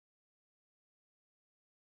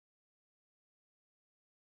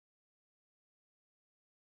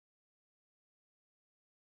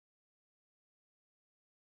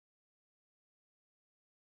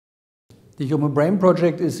The Human Brain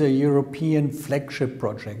Project is a European flagship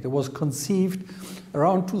project. It was conceived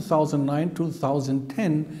around 2009,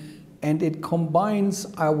 2010, and it combines,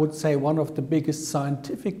 I would say, one of the biggest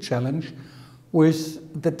scientific challenge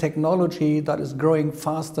with the technology that is growing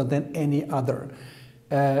faster than any other.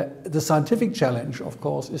 The scientific challenge, of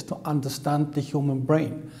course, is to understand the human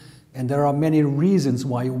brain. And there are many reasons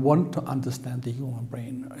why you want to understand the human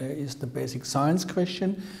brain. It's the basic science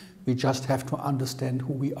question. We just have to understand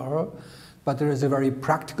who we are. But there is a very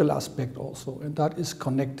practical aspect also, and that is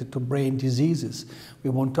connected to brain diseases. We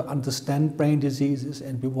want to understand brain diseases,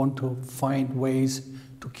 and we want to find ways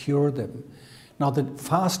to cure them. Now, the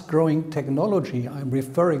fast-growing technology I'm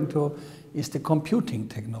referring to is the computing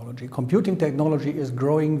technology. Computing technology is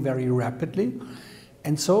growing very rapidly,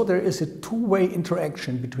 and so there is a two-way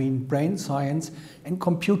interaction between brain science and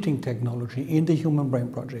computing technology in the Human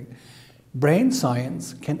Brain Project. Brain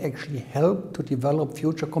science can actually help to develop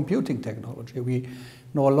future computing technology. We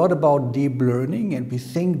know a lot about deep learning, and we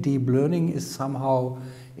think deep learning is somehow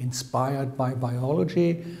inspired by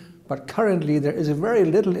biology, but currently there is very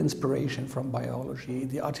little inspiration from biology.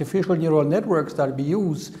 The artificial neural networks that we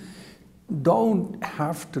use don't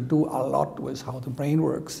have to do a lot with how the brain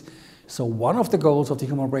works. So one of the goals of the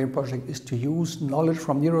Human Brain Project is to use knowledge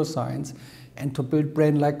from neuroscience and to build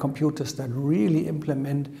brain-like computers that really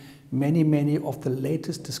implement many of the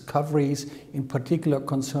latest discoveries, in particular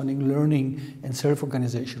concerning learning and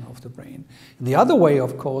self-organization of the brain. The other way,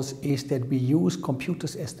 of course, is that we use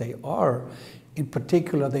computers as they are, in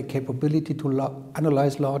particular their capability to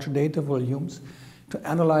analyze large data volumes, to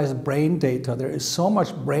analyze brain data. There is so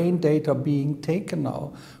much brain data being taken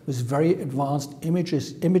now with very advanced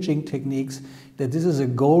imaging techniques that this is a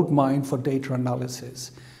gold mine for data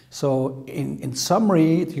analysis. So in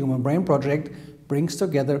summary, the Human Brain Project brings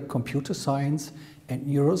together computer science and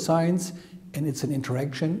neuroscience, and it's an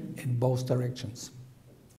interaction in both directions.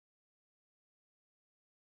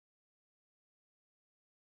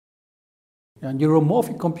 And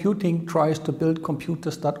neuromorphic computing tries to build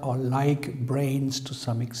computers that are like brains to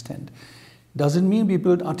some extent. Does it mean we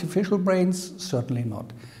build artificial brains? Certainly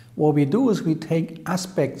not. What we do is we take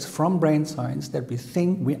aspects from brain science that we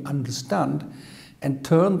think we understand and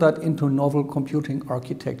turn that into novel computing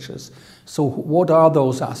architectures. So what are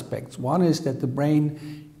those aspects? One is that the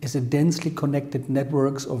brain is a densely connected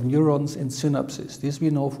networks of neurons and synapses. This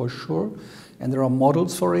we know for sure, and there are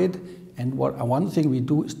models for it. And one thing we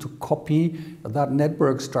do is to copy that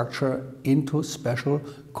network structure into special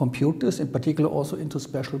computers, in particular also into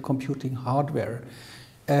special computing hardware.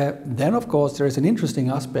 Then, of course, there is an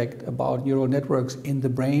interesting aspect about neural networks in the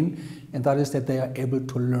brain, and that is that they are able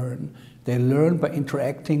to learn. They learn by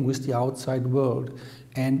interacting with the outside world.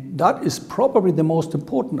 And that is probably the most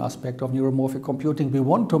important aspect of neuromorphic computing. We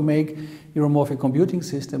want to make neuromorphic computing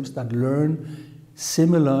systems that learn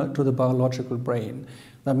similar to the biological brain.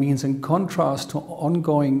 That means, in contrast to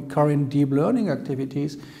ongoing current deep learning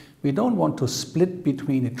activities, we don't want to split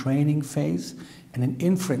between a training phase and an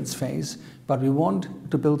inference phase, but we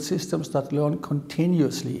want to build systems that learn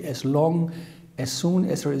continuously as soon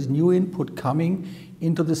as there is new input coming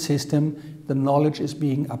into the system, the knowledge is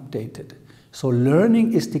being updated. So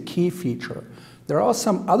learning is the key feature. There are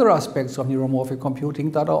some other aspects of neuromorphic computing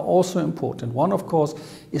that are also important. One, of course,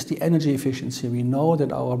 is the energy efficiency. We know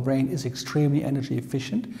that our brain is extremely energy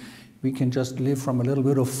efficient. We can just live from a little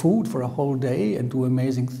bit of food for a whole day and do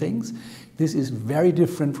amazing things. This is very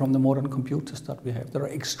different from the modern computers that we have. They're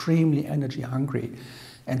extremely energy hungry.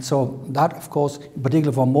 And so that, of course, in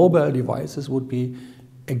particular for mobile devices, would be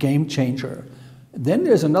a game changer. Then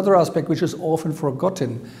there's another aspect which is often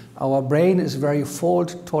forgotten. Our brain is very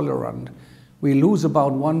fault tolerant. We lose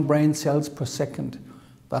about 1 brain cells per second.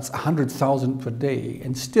 That's 100,000 per day.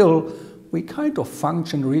 And still, we kind of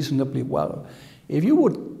function reasonably well. If you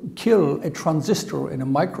would kill a transistor in a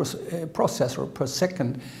microprocessor per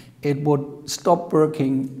second, it would stop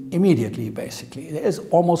working immediately, basically. There is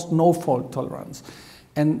almost no fault tolerance.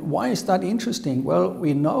 And why is that interesting? Well,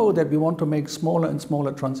 we know that we want to make smaller and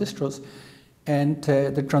smaller transistors, and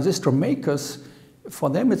the transistor makers,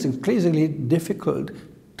 for them it's increasingly difficult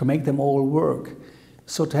to make them all work.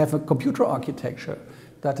 So to have a computer architecture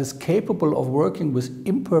that is capable of working with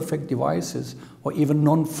imperfect devices or even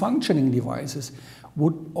non-functioning devices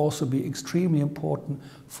would also be extremely important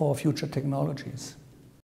for future technologies.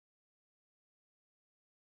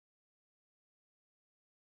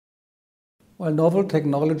 Well, novel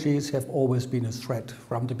technologies have always been a threat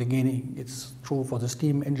from the beginning. It's true for the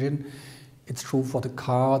steam engine. It's true for the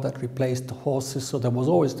car that replaced the horses. So there was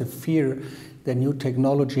always the fear that new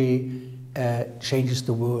technology changes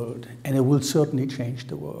the world, and it will certainly change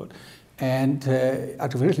the world. And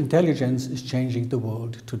artificial intelligence is changing the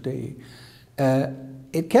world today.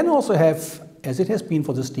 It can also have, as it has been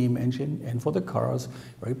for the steam engine and for the cars,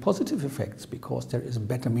 very positive effects, because there is a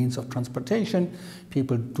better means of transportation.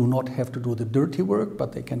 People do not have to do the dirty work,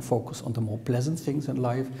 but they can focus on the more pleasant things in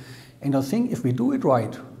life. And I think if we do it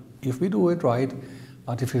right,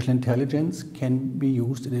 artificial intelligence can be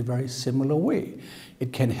used in a very similar way.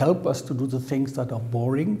 It can help us to do the things that are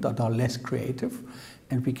boring, that are less creative,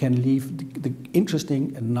 and we can leave the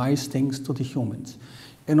interesting and nice things to the humans.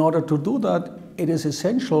 In order to do that, it is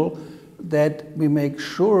essential that we make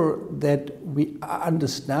sure that we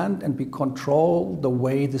understand and we control the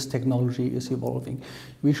way this technology is evolving.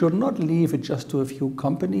 We should not leave it just to a few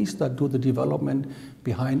companies that do the development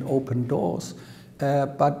behind open doors,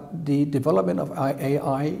 but the development of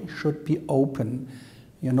AI should be open.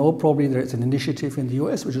 You know, probably there is an initiative in the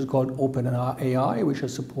US which is called Open AI, which I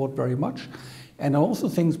support very much. And I also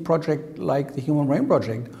think projects like the Human Brain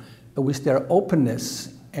Project, with their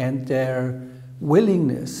openness and their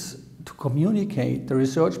willingness to communicate the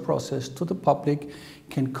research process to the public,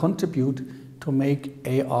 can contribute to make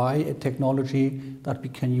AI a technology that we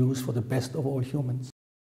can use for the best of all humans.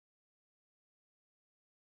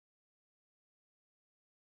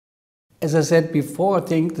 As I said before, I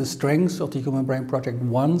think the strengths of the Human Brain Project,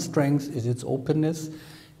 one strength is its openness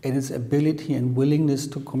and its ability and willingness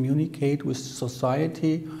to communicate with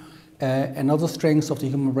society. Another strength of the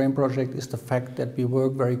Human Brain Project is the fact that we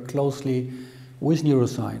work very closely with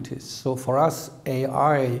neuroscientists. So for us,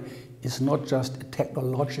 AI is not just a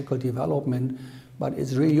technological development, but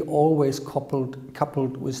it's really always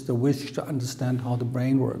coupled with the wish to understand how the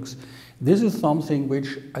brain works. This is something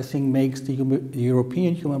which I think makes the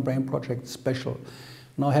European Human Brain Project special.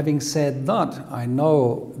 Now, having said that, I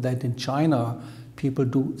know that in China, people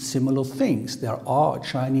do similar things. There are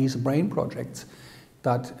Chinese brain projects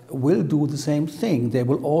that will do the same thing. They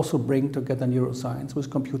will also bring together neuroscience with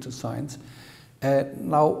computer science.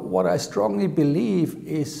 Now, what I strongly believe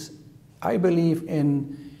is, I believe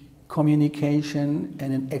in communication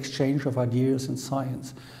and an exchange of ideas in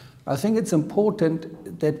science. I think it's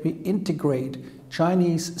important that we integrate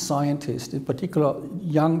Chinese scientists, in particular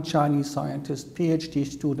young Chinese scientists, PhD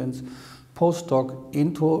students, postdoc,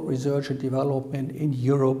 into research and development in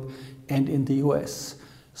Europe and in the US,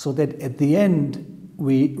 so that at the end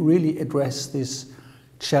we really address this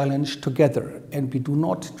challenge together and we do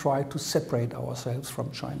not try to separate ourselves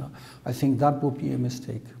from China. I think that would be a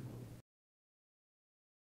mistake.